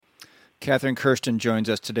Catherine Kirsten joins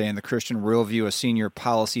us today in the Christian Worldview, a senior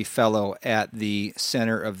policy fellow at the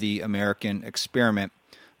Center of the American Experiment.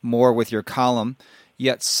 More with your column.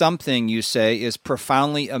 Yet something, you say, is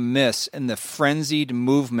profoundly amiss in the frenzied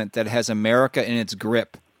movement that has America in its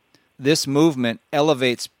grip. This movement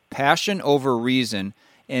elevates passion over reason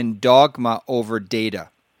and dogma over data.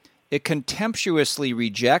 It contemptuously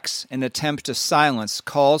rejects and attempts to silence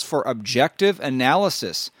calls for objective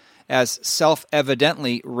analysis as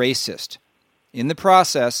self-evidently racist. In the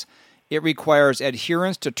process, it requires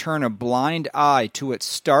adherents to turn a blind eye to its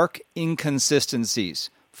stark inconsistencies.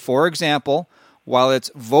 For example, while its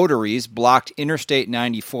votaries blocked Interstate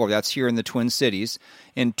 94, that's here in the Twin Cities,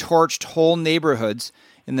 and torched whole neighborhoods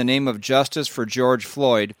in the name of justice for George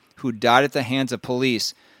Floyd, who died at the hands of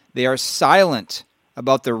police, they are silent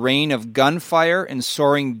about the reign of gunfire and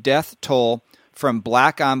soaring death toll from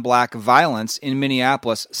black-on-black violence in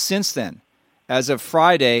Minneapolis since then. As of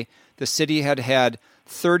Friday, the city had had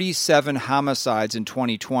 37 homicides in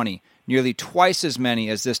 2020, nearly twice as many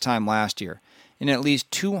as this time last year, and at least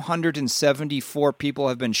 274 people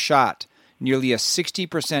have been shot, nearly a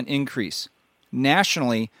 60% increase.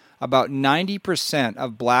 Nationally, about 90%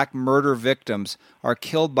 of black murder victims are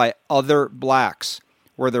killed by other blacks,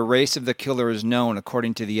 where the race of the killer is known,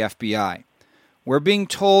 according to the FBI. We're being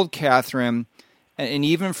told, Catherine, and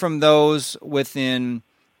even from those within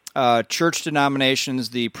church denominations,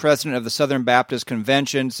 the president of the Southern Baptist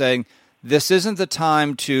Convention saying this isn't the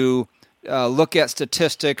time to look at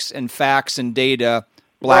statistics and facts and data.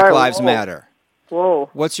 Black Lives Matter.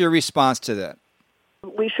 Whoa. What's your response to that?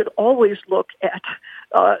 We should always look at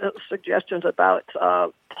suggestions about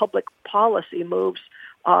public policy moves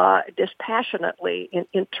dispassionately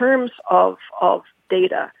in terms of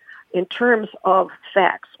data, in terms of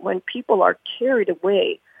facts. When people are carried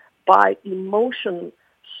away by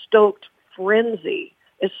emotion-stoked frenzy,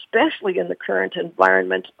 especially in the current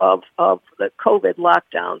environment of the COVID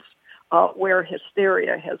lockdowns, where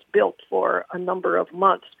hysteria has built for a number of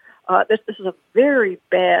months, this is a very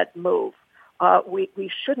bad move. We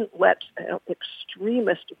shouldn't let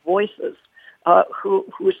extremist voices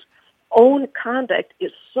whose own conduct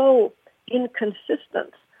is so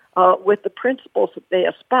inconsistent with the principles that they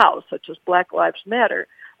espouse, such as Black Lives Matter,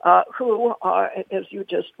 who, as you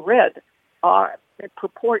just read,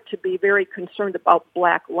 purport to be very concerned about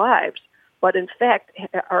black lives, but in fact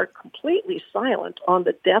are completely silent on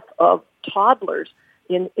the death of toddlers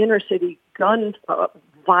in inner-city gun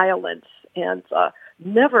violence and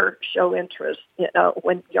never show interest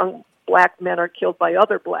when young black men are killed by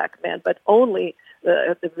other black men, but only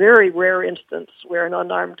the very rare instance where an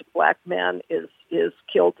unarmed black man is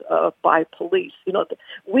killed by police.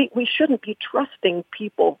 We shouldn't be trusting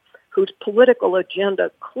people whose political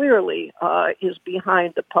agenda clearly is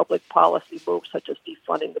behind the public policy moves, such as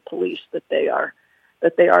defunding the police, that they are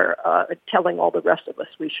telling all the rest of us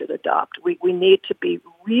we should adopt. We need to be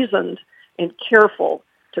reasoned and careful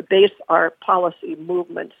to base our policy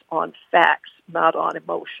movements on facts, not on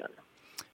emotion.